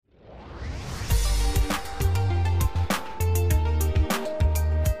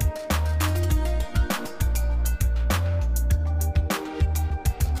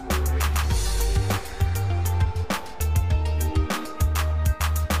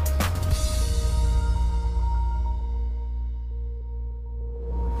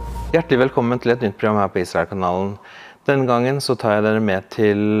Hjertelig velkommen til et nytt program her på Israel-kanalen. Denne gangen så tar jeg dere med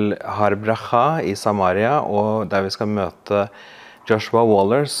til Har Bracha i Samaria, og der vi skal møte Joshua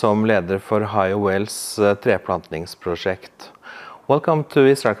Waller som leder for High Wales treplantningsprosjekt. Welcome to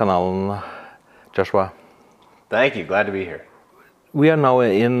Israel-kanalen, Joshua. Thank you. Glad to be here. We are now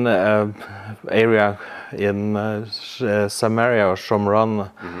in an area in Samaria or Shomron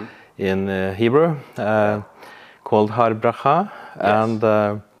in Hebrew called Har Bracha. Yes.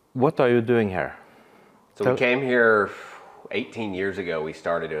 And what are you doing here? So we came here 18 years ago. We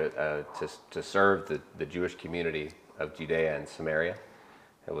started to serve the Jewish community of Judea and Samaria.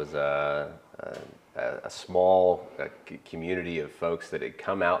 It was a small community of folks that had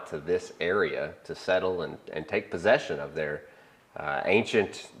come out to this area to settle and take possession of their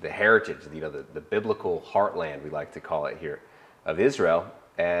the heritage, the biblical heartland, we like to call it here, of Israel.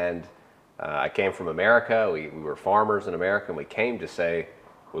 And I came from America. We were farmers in America, and we came to say,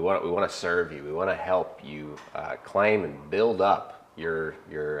 we want to serve you. We want to help you claim and build up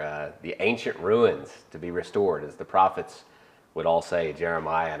the ancient ruins to be restored, as the prophets would all say,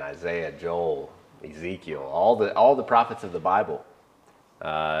 Jeremiah and Isaiah, Joel, Ezekiel, all the prophets of the Bible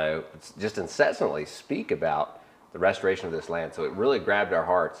just incessantly speak about the restoration of this land. So it really grabbed our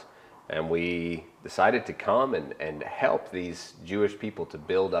hearts, and we decided to come and help these Jewish people to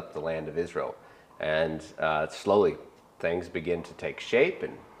build up the land of Israel. And slowly things begin to take shape,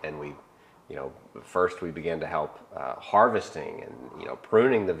 and we, first we began to help harvesting and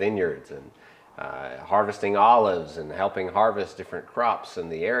pruning the vineyards and harvesting olives and helping harvest different crops in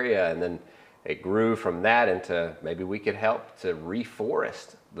the area, and then it grew from that into maybe we could help to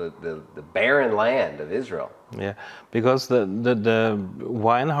reforest the barren land of Israel. Yeah, because the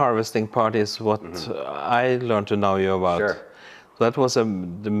wine harvesting part is what I learned to know you about. Sure. So that was the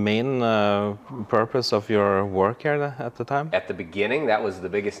main purpose of your work here at the time? At the beginning, that was the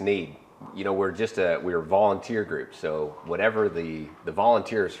biggest need. We're a volunteer group, so whatever the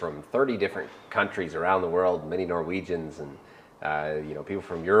volunteers from 30 different countries around the world, many Norwegians and people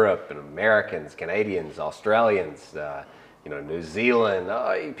from Europe and Americans, Canadians, Australians, New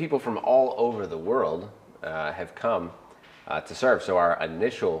Zealand, people from all over the world have come to serve. So our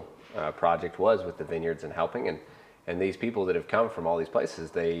initial project was with the vineyards and helping, and these people that have come from all these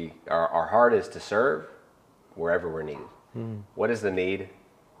places, our heart is to serve wherever we're needed. What is the need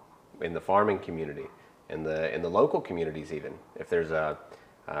in the farming community, in the local communities even? If there's a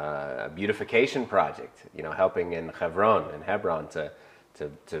beautification project, helping in Hebron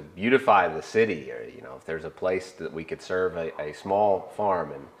to beautify the city, or if there's a place that we could serve a small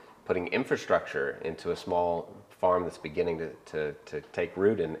farm and putting infrastructure into a small farm that's beginning to take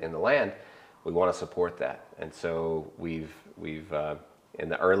root in the land, we want to support that. And so we've in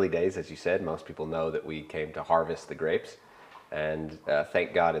the early days, as you said, most people know that we came to harvest the grapes, and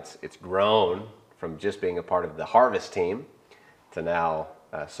thank God it's grown from just being a part of the harvest team to now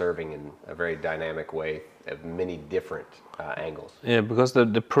serving in a very dynamic way of many different angles. Yeah, because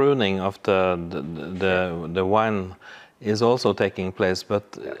the pruning of the wine is also taking place,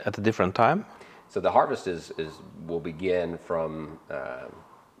 but at a different time. So the harvest will begin from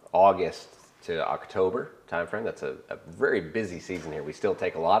August to October timeframe. That's a very busy season here. We still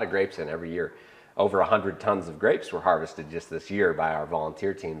take a lot of grapes in every year. Over 100 tons of grapes were harvested just this year by our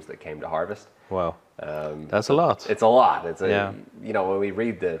volunteer teams that came to harvest. Wow, that's a lot. It's a lot. When we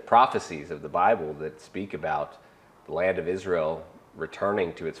read the prophecies of the Bible that speak about the land of Israel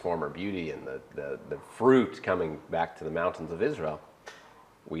returning to its former beauty and the fruit coming back to the mountains of Israel,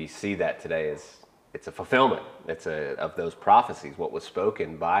 we see that today as it's a fulfillment. It's of those prophecies, what was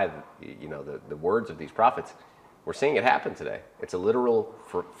spoken by the words of these prophets. We're seeing it happen today. It's a literal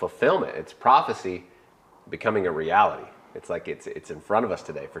fulfillment. It's prophecy becoming a reality. It's like it's in front of us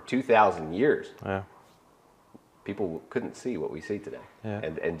today. For 2,000 years, people couldn't see what we see today. Yeah.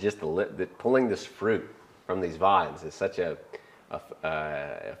 And just pulling this fruit from these vines is such a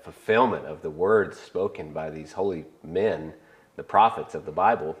fulfillment of the words spoken by these holy men, the prophets of the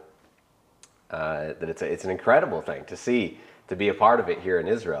Bible, that it's an incredible thing to see, to be a part of it here in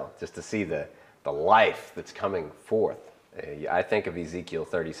Israel, just to see the life that's coming forth. I think of Ezekiel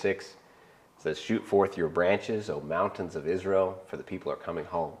 36. It says, "Shoot forth your branches, O mountains of Israel, for the people are coming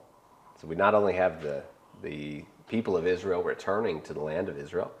home." So we not only have the people of Israel returning to the land of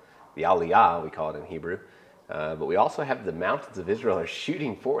Israel, the Aliyah, we call it in Hebrew, but we also have the mountains of Israel are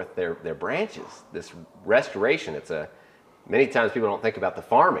shooting forth their branches, this restoration. Many times people don't think about the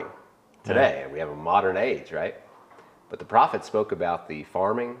farming today, and we have a modern age, right? But the prophet spoke about the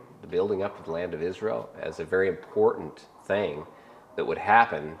farming, the building up of the land of Israel as a very important thing that would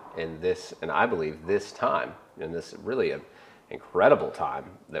happen in this, and I believe this time, in this really incredible time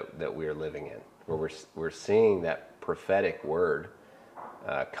that we are living in, where we're seeing that prophetic word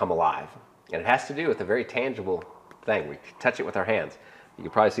come alive. And it has to do with a very tangible thing. We touch it with our hands. You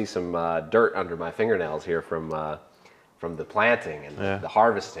can probably see some dirt under my fingernails here from the planting and the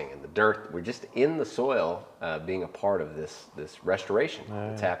harvesting and the dirt. We're just in the soil, being a part of this restoration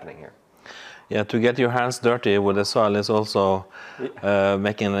that's happening here. Yeah, to get your hands dirty with the soil is also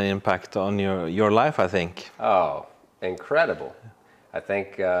making an impact on your life, I think. Oh, incredible. I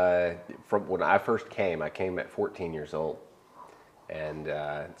think from when I first came, I came at 14 years old and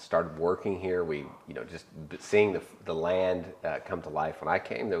started working here. We, just seeing the land come to life. When I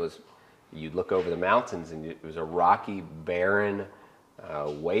came, you'd look over the mountains and it was a rocky, barren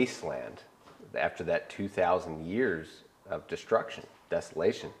wasteland after that 2,000 years of destruction,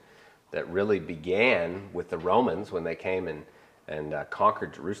 desolation, that really began with the Romans when they came and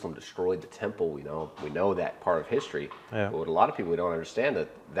conquered Jerusalem, destroyed the temple. We know that part of history. Yeah. But what a lot of people don't understand,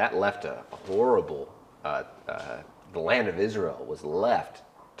 that left a horrible, the land of Israel was left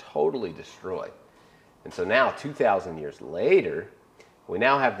totally destroyed. And so now, 2,000 years later, we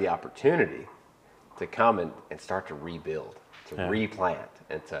now have the opportunity to come and start to rebuild, to replant,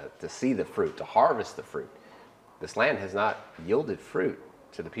 and to see the fruit, to harvest the fruit. This land has not yielded fruit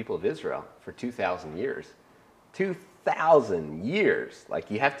to the people of Israel for 2,000 years. 2,000 years! Like,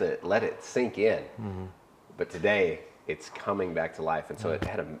 you have to let it sink in. Mm-hmm. But today, it's coming back to life. And so it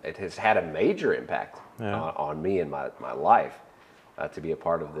has had a major impact on me and my life to be a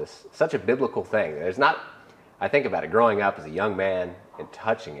part of this. Such a biblical thing. I think about it growing up as a young man and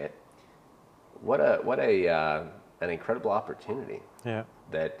touching it. What an incredible opportunity. Yeah.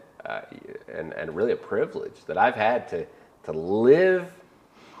 That and really a privilege that I've had to live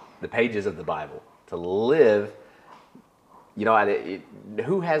the pages of the Bible, to live.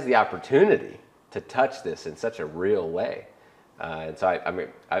 Who has the opportunity to touch this in such a real way? And so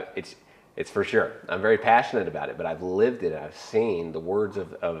it's for sure. I'm very passionate about it, but I've lived it. And I've seen the words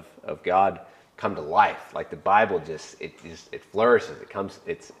of God come to life. Like the Bible it flourishes.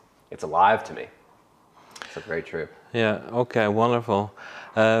 It's alive to me. So very true. Yeah. Okay. Wonderful.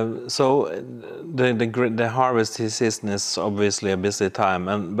 So the harvest season is obviously a busy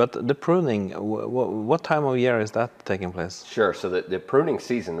time, but the pruning. What time of year is that taking place? Sure. So the pruning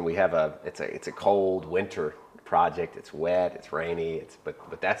season, we have it's a cold winter project. It's wet. It's rainy.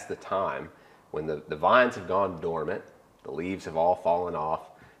 But that's the time when the vines have gone dormant. The leaves have all fallen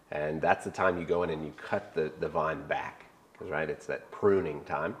off, and that's the time you go in and you cut the vine back, because it's that pruning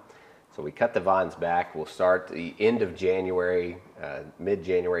time. So we cut the vines back. We'll start the end of January,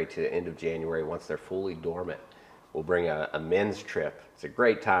 mid-January to the end of January. Once they're fully dormant, we'll bring a men's trip. It's a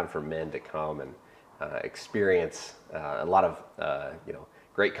great time for men to come and experience a lot of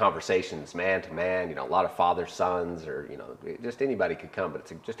great conversations, man to man. A lot of father-sons, or just anybody could come. But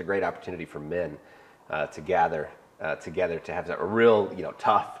it's just a great opportunity for men to gather together to have a real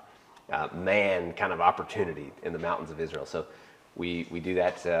tough man kind of opportunity in the mountains of Israel. So we do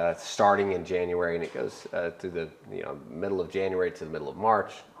that starting in January, and it goes to the middle of January to the middle of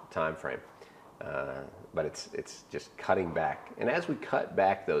March time frame. But it's just cutting back, and as we cut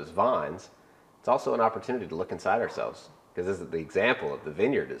back those vines, it's also an opportunity to look inside ourselves, because this is the example of the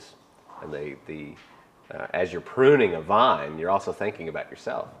vineyard is, and as you're pruning a vine, you're also thinking about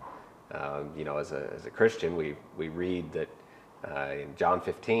yourself. As a Christian, we read that in John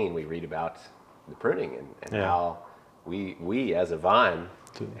 15 we read about the pruning and how we as a vine,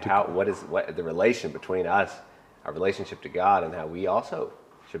 what the relation between us, our relationship to God, and how we also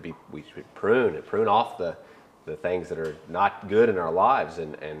should prune off the things that are not good in our lives,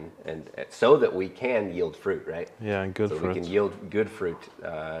 and so that we can yield fruit, right? Yeah, good fruit. So we can yield good fruit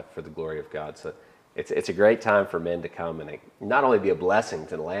for the glory of God. So it's a great time for men to come and not only be a blessing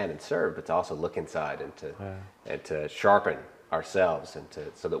to the land and serve, but to also look inside and to sharpen ourselves, and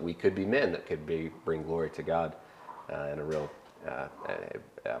so that we could be men that could bring glory to God in a real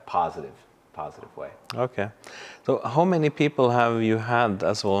positive way. Okay. So how many people have you had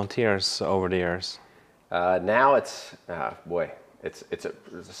as volunteers over the years? Now it's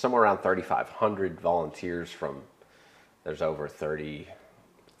somewhere around 3,500 volunteers there's over 30,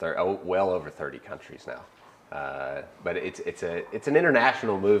 well over 30 countries now. But it's an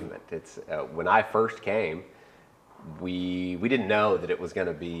international movement. It's when I first came, we didn't know that it was going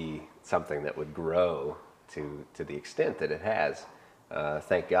to be something that would grow to the extent that it has.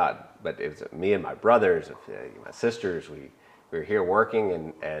 Thank God. But it was me and my brothers, my sisters. We were here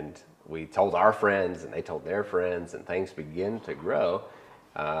working, and we told our friends, and they told their friends, and things began to grow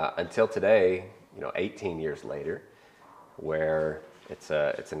until today. 18 years later, where it's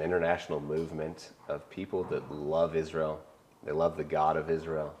an international movement of people that love Israel, They love the God of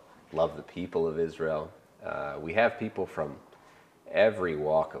Israel, love the people of Israel. We have people from every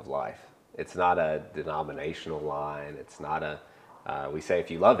walk of life. It's not a denominational line. It's not a, we say,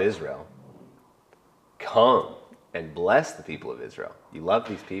 if you love Israel, come and bless the people of Israel. You love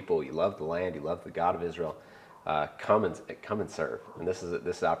these people, you love the land, you love the God of Israel. Come and serve. And this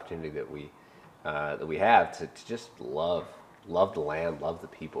is an opportunity that we have to just love the land, love the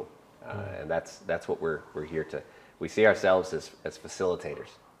people, and that's what we're here to. We see ourselves as facilitators.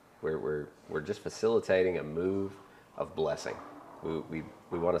 We're just facilitating a move of blessing. We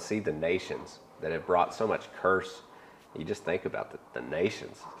want to see the nations that have brought so much curse. You just think about the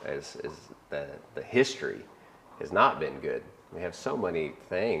nations as the history has not been good. We have so many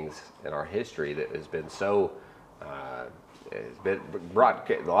things in our history that has been so has been brought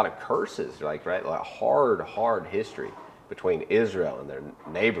a lot of curses, like right, a lot of hard history between Israel and their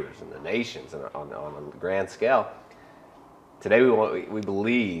neighbors and the nations on a grand scale. Today we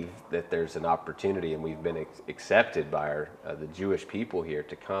believe that there's an opportunity, and we've been accepted by the Jewish people here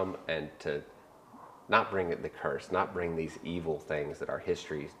to come and to not bring the curse, not bring these evil things that our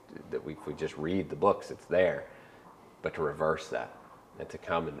history, that we just read the books, it's there, but to reverse that and to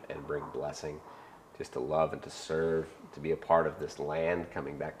come and bring blessing, just to love and to serve, to be a part of this land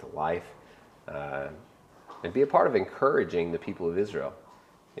coming back to life, and be a part of encouraging the people of Israel.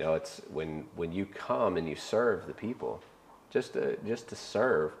 You know, it's when you come and you serve the people, just to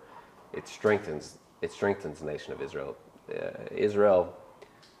serve, it strengthens the nation of Israel. Israel,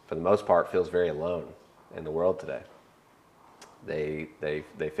 for the most part, feels very alone in the world today.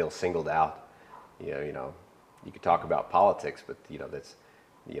 They feel singled out. You know, you could talk about politics, but that's.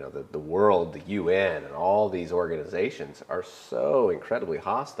 The world, the UN, and all these organizations are so incredibly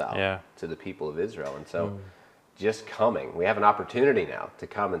hostile to the people of Israel. And so just coming, we have an opportunity now to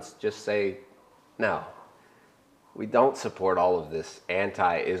come and just say, no, we don't support all of this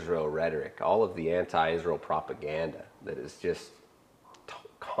anti-Israel rhetoric, all of the anti-Israel propaganda that is just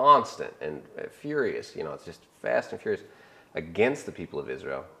constant and furious. It's just fast and furious against the people of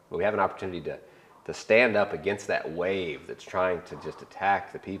Israel. But we have an opportunity to stand up against that wave that's trying to just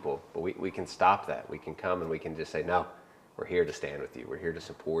attack the people. But we can stop that. We can come and we can just say, no, we're here to stand with you. We're here to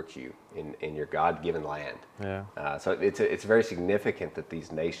support you in your God-given land. Yeah. So it's very significant that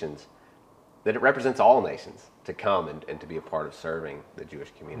these nations, that it represents all nations to come and to be a part of serving the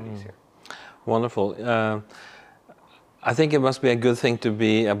Jewish communities here. Wonderful. I think it must be a good thing to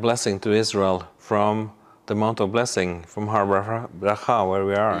be a blessing to Israel from the Mount of Blessing, from Har Bracha, where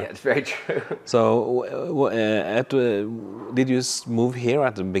we are. Yeah, it's very true. So, did you move here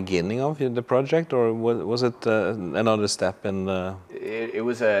at the beginning of the project, or was it another step in the? It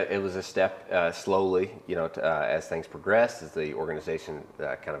was a step slowly, as things progressed, as the organization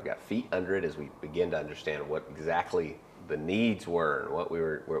kind of got feet under it, as we began to understand what exactly the needs were and what we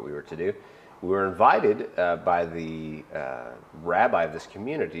were to do. We were invited by the rabbi of this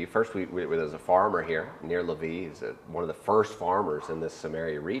community. First, there was a farmer here near Levi. He's one of the first farmers in this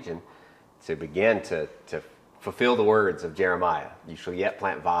Samaria region to begin to fulfill the words of Jeremiah. You shall yet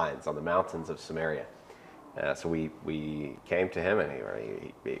plant vines on the mountains of Samaria. So we came to him, and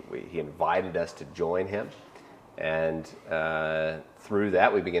he invited us to join him. And through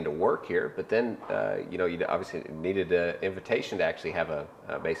that, we began to work here. But then, you obviously needed an invitation to actually have a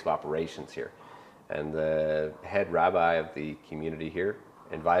base of operations here. And the head rabbi of the community here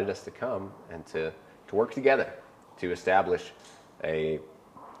invited us to come and to work together to establish a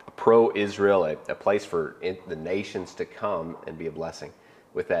pro-Israel, a place for the nations to come and be a blessing.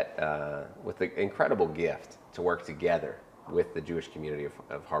 With that, with the incredible gift to work together with the Jewish community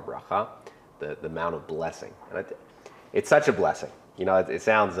of Har Bracha, the Mount of Blessing. And it's such a blessing. It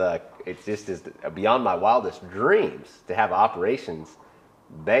sounds, it just is beyond my wildest dreams to have operations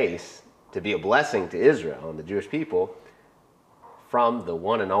base to be a blessing to Israel and the Jewish people from the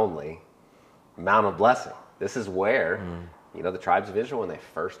one and only Mount of Blessing. This is where, the tribes of Israel, when they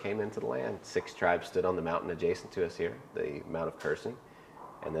first came into the land, 6 tribes stood on the mountain adjacent to us here, the Mount of Cursing,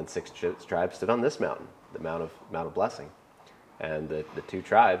 and then 6 tribes stood on this mountain, the Mount of Blessing. And the 2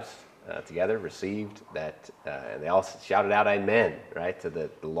 tribes together received that, and they all shouted out amen, right, to the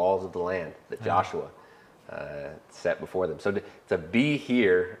laws of the land that Joshua set before them. So to be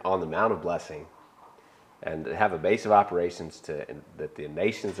here on the Mount of Blessing and to have a base of operations that the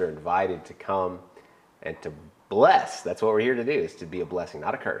nations are invited to come and to bless, that's what we're here to do, is to be a blessing,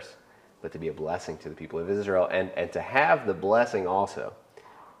 not a curse, but to be a blessing to the people of Israel, and to have the blessing also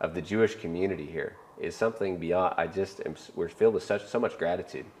of the Jewish community here is something beyond. We're filled with so much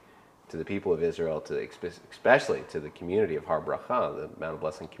gratitude to the people of Israel, especially to the community of Har Bracha, the Mount of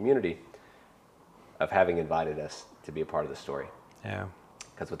Blessing community. of having invited us to be a part of the story. Yeah.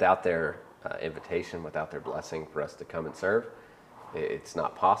 Because without their invitation, without their blessing for us to come and serve, it's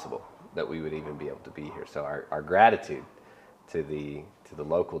not possible that we would even be able to be here. So our gratitude to the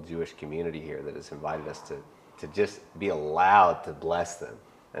local Jewish community here that has invited us to just be allowed to bless them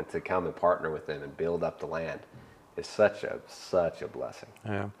and to come and partner with them and build up the land is such a blessing.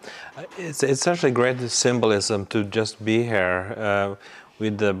 Yeah, it's such a great symbolism to just be here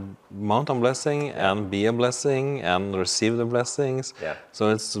with the mountain blessing and be a blessing and receive the blessings. Yeah. So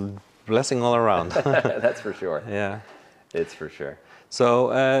it's blessing all around. That's for sure. Yeah. It's for sure. So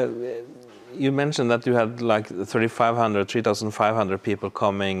you mentioned that you had like 3,500 people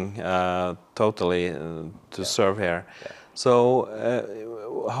coming totally to serve here. Yeah.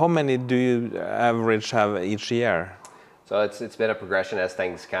 So how many do you average have each year? So it's been a progression as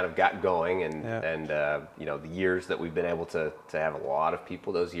things kind of got going, and Yeah. and you know, the years that we've been able to have a lot of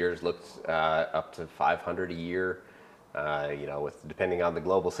people, those years looked up to 500 a year. You know, with depending on the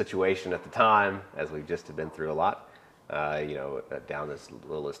global situation at the time, as we've just been through a lot. You know, down as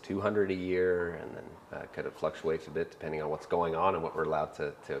little as 200 a year, and then kind of fluctuates a bit depending on what's going on and what we're allowed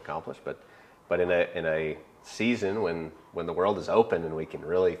to accomplish. But in a season when the world is open and we can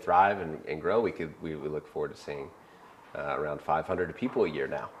really thrive and grow, we look forward to seeing around 500 people a year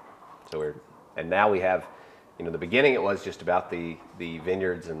now. So now we have, you know, the beginning it was just about the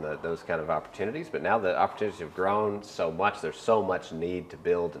vineyards and those kind of opportunities, but now the opportunities have grown so much. There's so much need to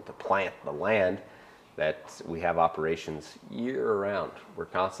build and to plant the land that we have operations year round. We're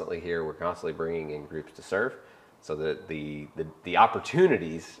constantly here. We're constantly bringing in groups to serve. So the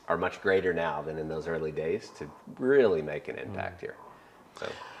opportunities are much greater now than in those early days to really make an impact here.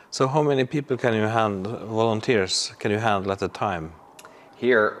 So how many people can you handle, volunteers, can you handle at a time?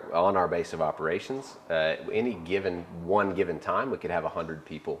 Here on our base of operations, one given time, we could have 100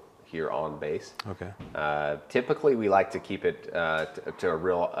 people here on base. Okay. Typically, we like to keep it to a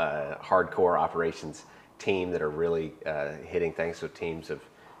real hardcore operations team that are really hitting things. So teams of,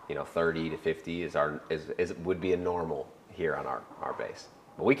 you know, 30 to 50 would be a normal here on our base.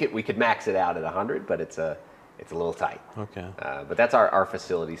 But we could max it out at 100, but it's a little tight. Okay. But that's our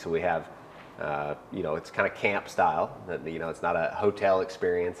facility. So we have, you know, it's kind of camp style. You know, it's not a hotel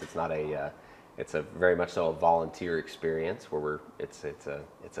experience. It's not it's a very much so a volunteer experience where it's a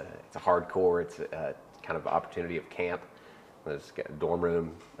hardcore. It's a kind of opportunity of camp. There's dorm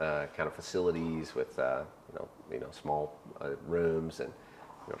room kind of facilities with you know small rooms and,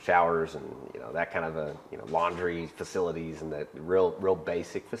 you know, showers and, you know, that kind of laundry facilities and that real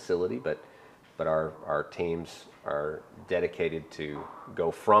basic facility. But our teams are dedicated to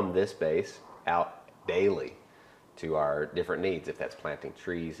go from this base out daily to our different needs, if that's planting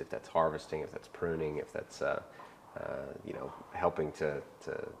trees, if that's harvesting, if that's pruning, if that's you know, helping to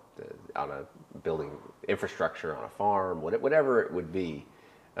on a building infrastructure on a farm, whatever it would be,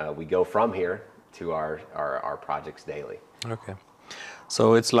 we go from here to our projects daily. Okay.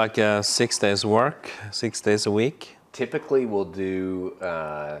 So it's like 6 days work, 6 days a week? Typically, we'll do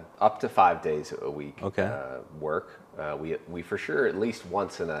up to 5 days a week. Okay. Work. We for sure at least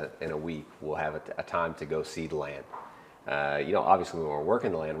once in a week we'll have a time to go see the land. You know, obviously when we're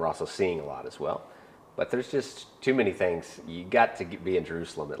working the land, we're also seeing a lot as well. But there's just too many things. You got to be in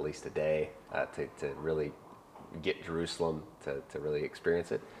Jerusalem at least a day to really get Jerusalem to really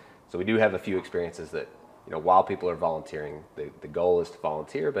experience it. So we do have a few experiences that, you know, while people are volunteering, the goal is to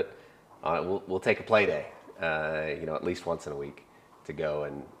volunteer, but we'll take a play day. You know, at least once in a week to go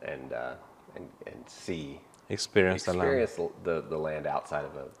and see, Experience the land outside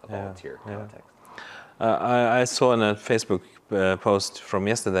of a volunteer context. I saw in a Facebook post from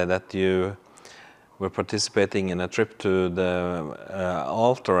yesterday that you were participating in a trip to the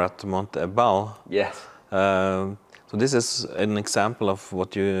altar at Mount Ebal. Yes. So this is an example of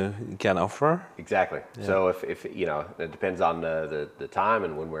what you can offer. Exactly. Yeah. So if you know, it depends on the time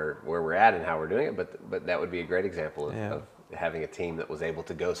and where we're at and how we're doing it. But that would be a great example of having a team that was able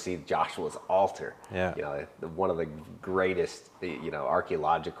to go see Joshua's altar. Yeah. You know, one of the greatest, you know,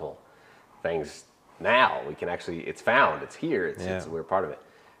 archaeological things. Now we can actually, it's found, it's here, we're part of it.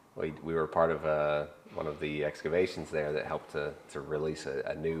 We were part of one of the excavations there that helped to release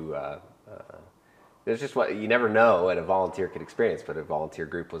a new. There's just what you never know what a volunteer could experience, but a volunteer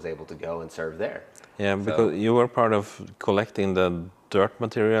group was able to go and serve there. Yeah, because you were part of collecting the dirt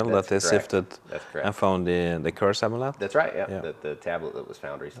material that they sifted and found the curse amulet. That's right. Yeah, the tablet that was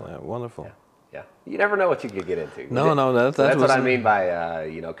found recently. Wonderful. Yeah, you never know what you could get into. No, that's what I mean by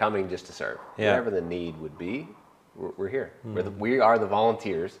you know, coming just to serve. Yeah. Whatever the need would be, we're here. We are the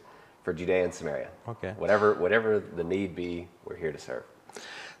volunteers for Judea and Samaria. Okay. Whatever the need be, we're here to serve.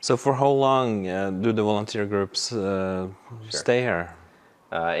 So for how long do the volunteer groups stay here?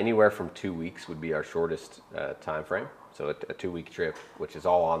 Anywhere from 2 weeks would be our shortest time frame. So a 2-week trip, which is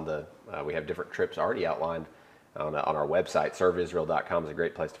all on the, we have different trips already outlined on our website. ServeIsrael.com is a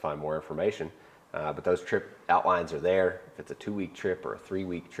great place to find more information. But those trip outlines are there. If it's a 2-week trip or a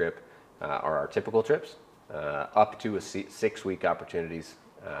 3-week trip, are our typical trips, up to a 6-week opportunities.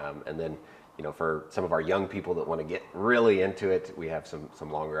 And then, you know, for some of our young people that want to get really into it, we have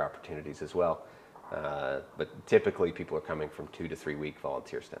some longer opportunities as well. But typically people are coming from 2 to 3 week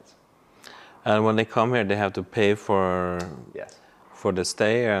volunteer stints. And when they come here, they have to pay for Yes. for the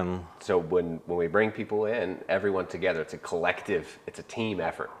stay and. So when we bring people in, everyone together, it's a collective, it's a team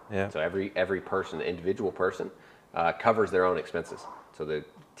effort. Yeah. So every person, individual person, covers their own expenses. So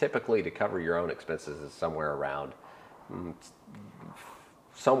typically to cover your own expenses is somewhere around the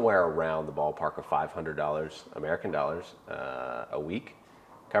ballpark of $500 American dollars a week.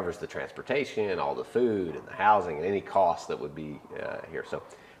 Covers the transportation, all the food and the housing and any costs that would be here. So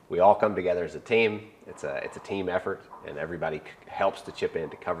we all come together as a team. It's a team effort, and everybody helps to chip in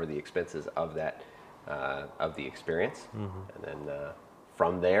to cover the expenses of that of the experience. And then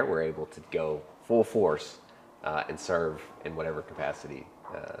from there, we're able to go full force and serve in whatever capacity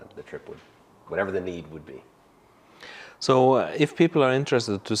the trip would, whatever the need would be. So if people are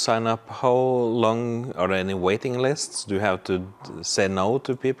interested to sign up, how long are there any waiting lists? Do you have to say no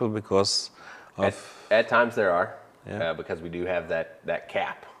to people because of? At times there are, Yeah. because we do have that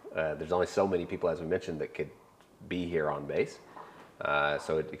cap. There's only so many people, as we mentioned, that could be here on base.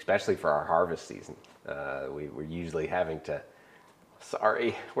 So especially for our harvest season, we're usually having to,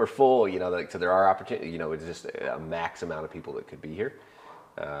 sorry, we're full, you know, so there are opportunities, you know, it's just a max amount of people that could be here.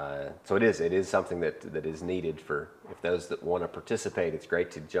 So it is something that is needed for, if those that want to participate, it's great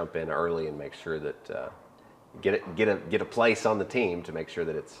to jump in early and make sure that get a place on the team to make sure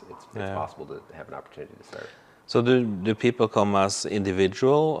that it's possible to have an opportunity to serve. So do people come as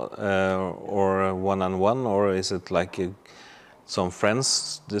individual or one-on-one, or is it like some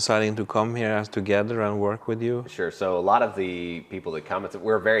friends deciding to come here as together and work with you? Sure. So a lot of the people that come,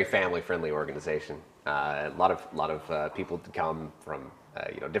 we're a very family-friendly organization. A lot of people come from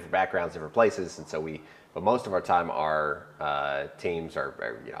different backgrounds, different places, and so but most of our time, our teams are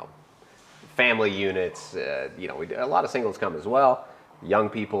family units. A lot of singles come as well. Young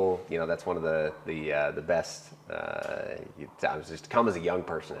people, that's one of the best times, just to come as a young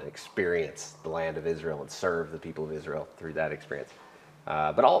person and experience the land of Israel and serve the people of Israel through that experience.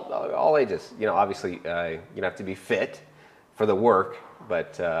 But all ages, obviously you have to be fit for the work,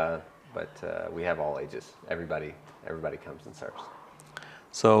 but we have all ages. Everybody comes and serves.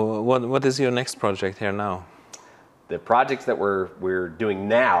 So what is your next project here now? The projects that we're doing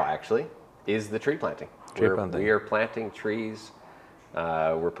now actually is the tree planting. We are planting trees.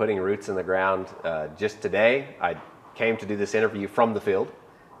 We're putting roots in the ground. Just today, I came to do this interview from the field.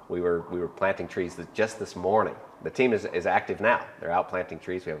 We were planting trees just this morning. The team is active now. They're out planting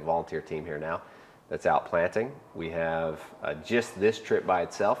trees. We have a volunteer team here now that's out planting. We have just this trip by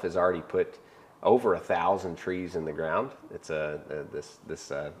itself has already put over 1,000 trees in the ground. It's this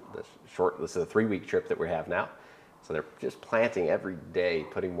is a 3-week trip that we have now. So they're just planting every day,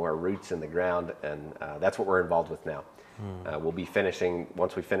 putting more roots in the ground, and that's what we're involved with now. We'll be finishing,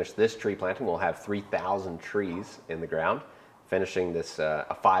 once we finish this tree planting, we'll have 3,000 trees in the ground, finishing this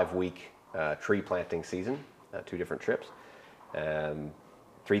a 5-week tree planting season, 2 different trips.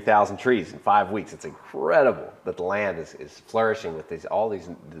 3,000 trees in 5 weeks. It's incredible that the land is flourishing with the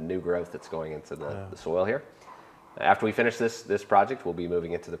new growth that's going into the soil here. After we finish this project, we'll be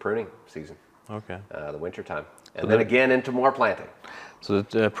moving into the pruning season. Okay. The winter time, and then again into more planting. So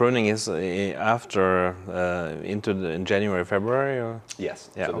the pruning is after in January, February, or?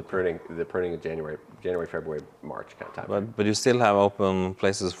 Yes. Yeah, so okay. the pruning of January, February, March kind of time. But you still have open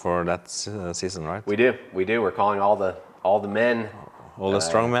places for that season, right? We do. We're calling all the men. All the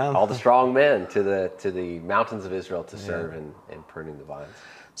strong men? All the strong men to the mountains of Israel to serve in pruning the vines.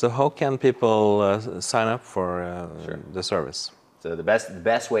 So how can people sign up for the service? So the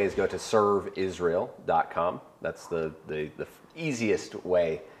best way is go to serveisrael.com. That's the easiest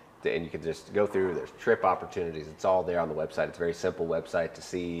way, and you can just go through. There's trip opportunities. It's all there on the website. It's a very simple website to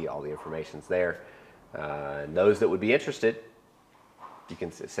see. All the information's there. And those that would be interested, you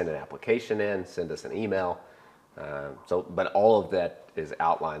can send an application in, send us an email. But all of that is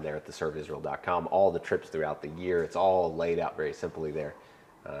outlined there at the serveisrael.com. All the trips throughout the year, it's all laid out very simply there.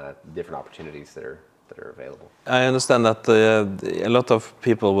 Different opportunities that are available. I understand that a lot of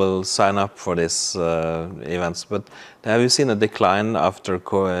people will sign up for these events, but have you seen a decline after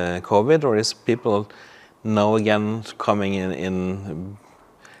COVID, or is people now again coming in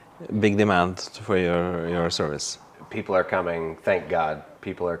big demand for your service. People are coming, thank God,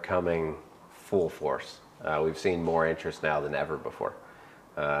 people are coming full force. We've seen more interest now than ever before.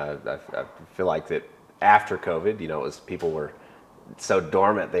 I feel like that after COVID, you know, it was people were so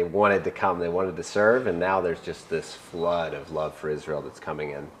dormant, they wanted to come, they wanted to serve, and now there's just this flood of love for Israel that's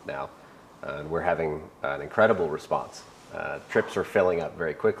coming in now. And we're having an incredible response. Trips are filling up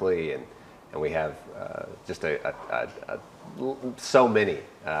very quickly, and we have just so many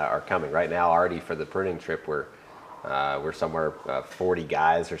are coming. Right now, already for the pruning trip, we're somewhere 40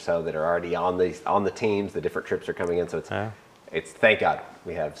 guys or so that are already on the teams. The different trips are coming in, so it's thank God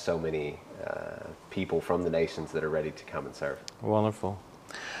we have so many people from the nations that are ready to come and serve. Wonderful.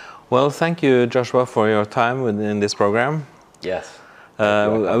 Well, thank you, Joshua, for your time in this program. Yes.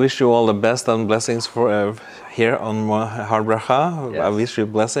 I wish you all the best and blessings for here on Har Bracha. Yes. I wish you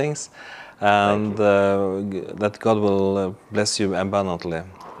blessings, and that God will bless you abundantly.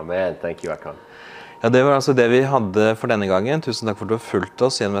 Amen. Thank you, Akon. Ja, det var altså det vi hadde for denne gangen. Tusen takk for at du har fulgt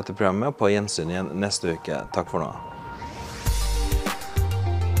oss gjennom dette programmet. På gjensyn igjen neste uke. Takk for nå.